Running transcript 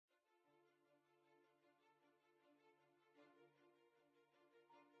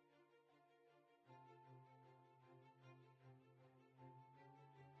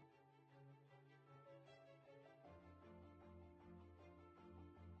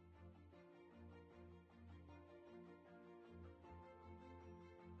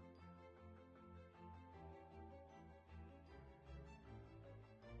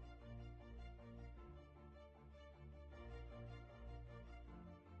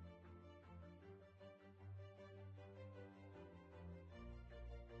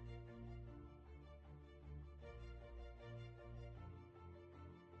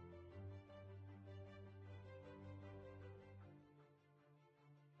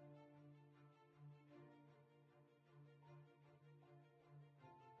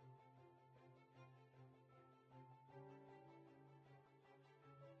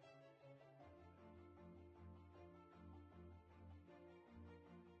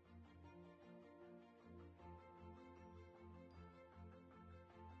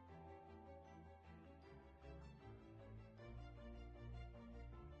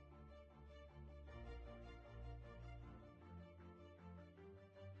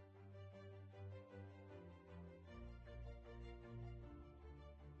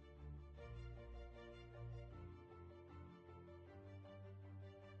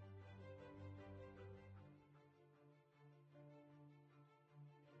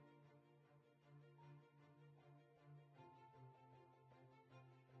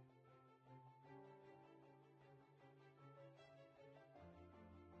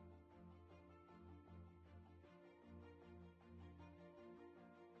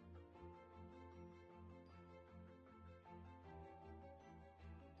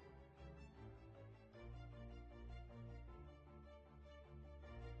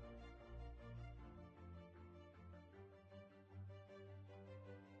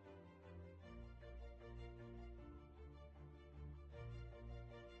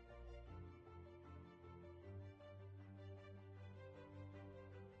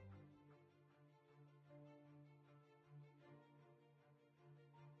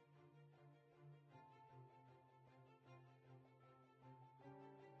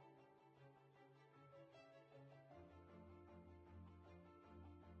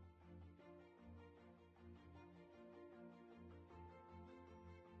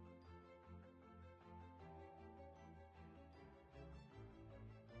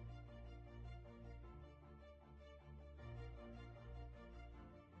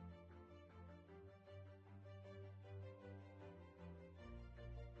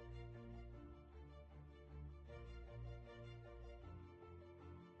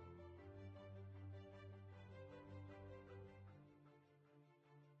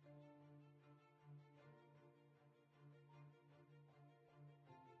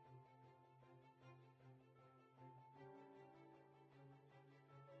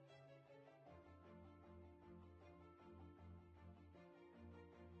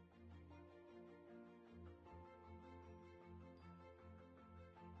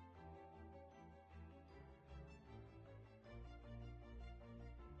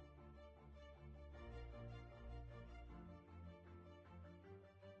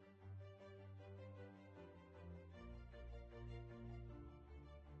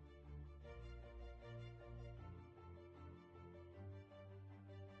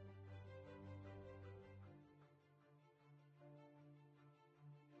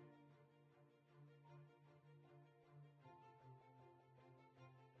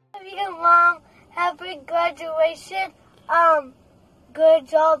you, Mom. Happy graduation. Good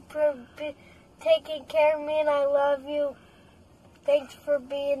job for taking care of me, and I love you. Thanks for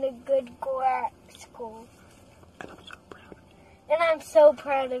being a good girl at school. And I'm so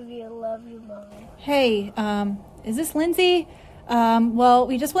proud of you. Love you, Mom. Hey, is this Lindsay? Well,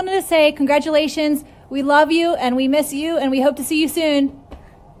 we just wanted to say congratulations. We love you and we miss you and we hope to see you soon.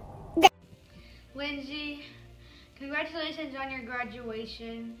 Lindsay, congratulations on your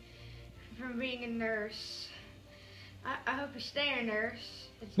graduation from being a nurse. I hope you stay a nurse.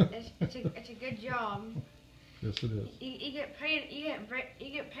 It's a good job. Yes, it is. You get paid.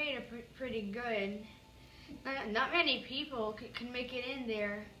 You get paid pretty good. Not many people can make it in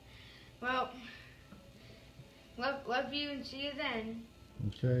there. Well, love you and see you then.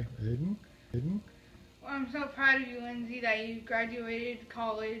 Okay, Aiden. Well, I'm so proud of you, Lindsay, that you graduated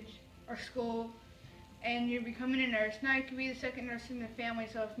college or school and you're becoming a nurse. Now you can be the second nurse in the family.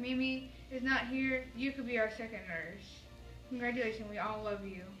 So if Mimi is not here, you could be our second nurse. Congratulations, we all love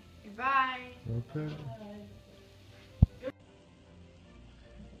you. Goodbye. Okay.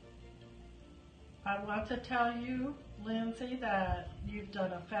 I want to tell you, Lindsay, that you've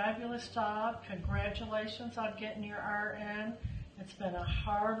done a fabulous job. Congratulations on getting your RN. It's been a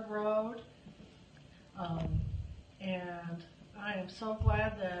hard road, and I am so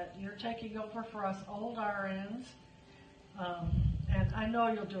glad that you're taking over for us old RNs, and I know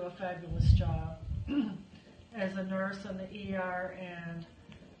you'll do a fabulous job as a nurse in the ER, and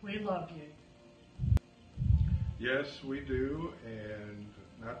we love you. Yes, we do, and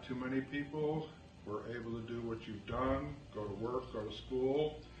not too many people were able to do what you've done, go to work, go to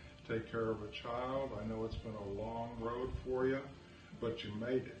school, take care of a child. I know it's been a long road for you, but you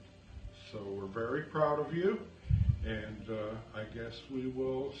made it. So we're very proud of you, and I guess we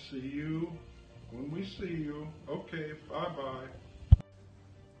will see you when we see you. Okay, bye-bye.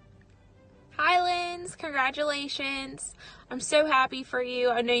 Hi, Linz. Congratulations. I'm so happy for you.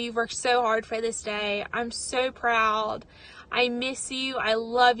 I know you've worked so hard for this day. I'm so proud. I miss you. I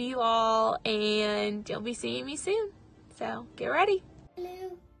love you all, and you'll be seeing me soon. So get ready.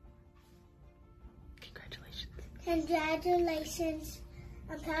 Lulu. Congratulations. Congratulations.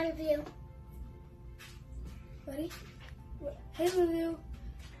 I'm proud of you. Ready? Hey, Lulu.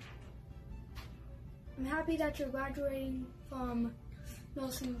 I'm happy that you're graduating from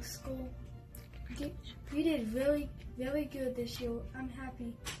nursing school. You did really, really good this year. I'm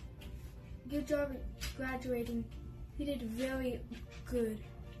happy. Good job graduating. You did really good.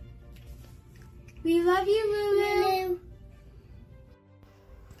 We love you, Lulu.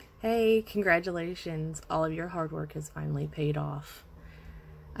 Hey, congratulations. All of your hard work has finally paid off.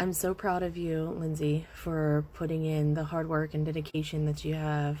 I'm so proud of you, Lindsay, for putting in the hard work and dedication that you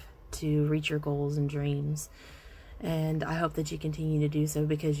have to reach your goals and dreams. And I hope that you continue to do so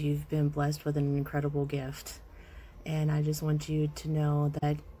because you've been blessed with an incredible gift. And I just want you to know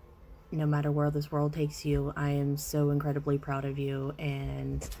that no matter where this world takes you, I am so incredibly proud of you,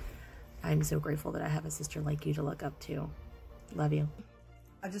 and I'm so grateful that I have a sister like you to look up to. Love you.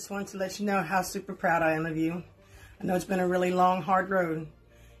 I just wanted to let you know how super proud I am of you. I know it's been a really long, hard road,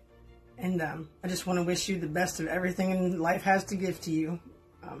 and I just want to wish you the best of everything life has to give to you.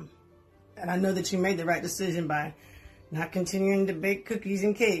 And I know that you made the right decision by not continuing to bake cookies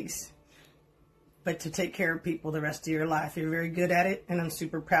and cakes, but to take care of people the rest of your life. You're very good at it, and I'm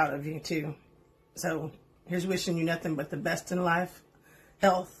super proud of you too. So here's wishing you nothing but the best in life.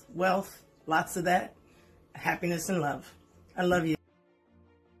 Health, wealth, lots of that, happiness and love. I love you.